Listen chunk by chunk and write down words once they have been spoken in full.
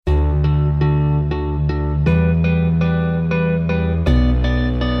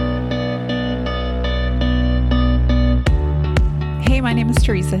is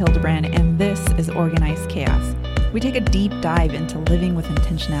Teresa Hildebrand, and this is Organized Chaos. We take a deep dive into living with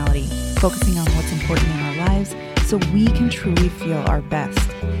intentionality, focusing on what's important in our lives so we can truly feel our best.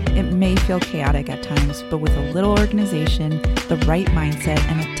 It may feel chaotic at times, but with a little organization, the right mindset,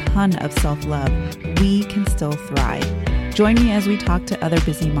 and a ton of self-love, we can still thrive. Join me as we talk to other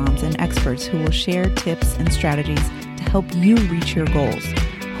busy moms and experts who will share tips and strategies to help you reach your goals.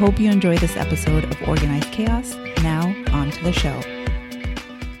 Hope you enjoy this episode of Organized Chaos. Now, on to the show.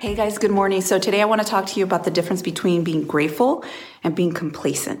 Hey guys, good morning. So today I want to talk to you about the difference between being grateful and being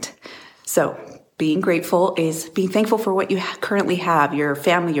complacent. So being grateful is being thankful for what you currently have, your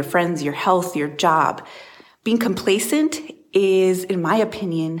family, your friends, your health, your job. Being complacent is, in my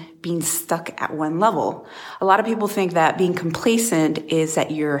opinion, being stuck at one level. A lot of people think that being complacent is that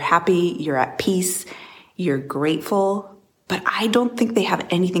you're happy, you're at peace, you're grateful, but I don't think they have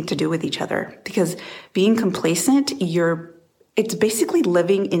anything to do with each other, because being complacent, it's basically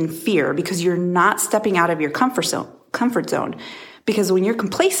living in fear because you're not stepping out of your comfort zone. Because when you're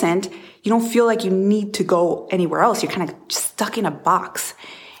complacent, you don't feel like you need to go anywhere else. You're kind of stuck in a box.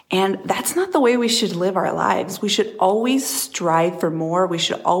 And that's not the way we should live our lives. We should always strive for more. We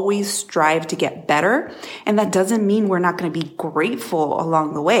should always strive to get better. And that doesn't mean we're not going to be grateful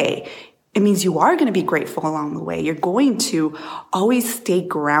along the way. It means you are going to be grateful along the way. You're going to always stay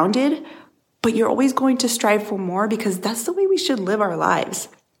grounded, but you're always going to strive for more because that's the way we should live our lives.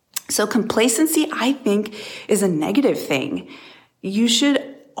 So complacency, I think, is a negative thing. You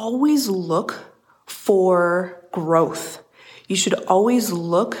should always look for growth. You should always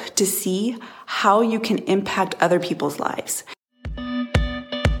look to see how you can impact other people's lives.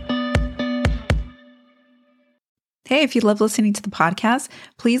 Hey, if you love listening to the podcast,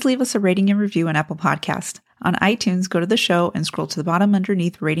 please leave us a rating and review on Apple Podcast. On iTunes, go to the show and scroll to the bottom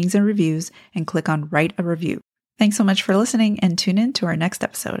underneath ratings and reviews and click on Write a Review. Thanks so much for listening and tune in to our next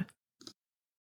episode.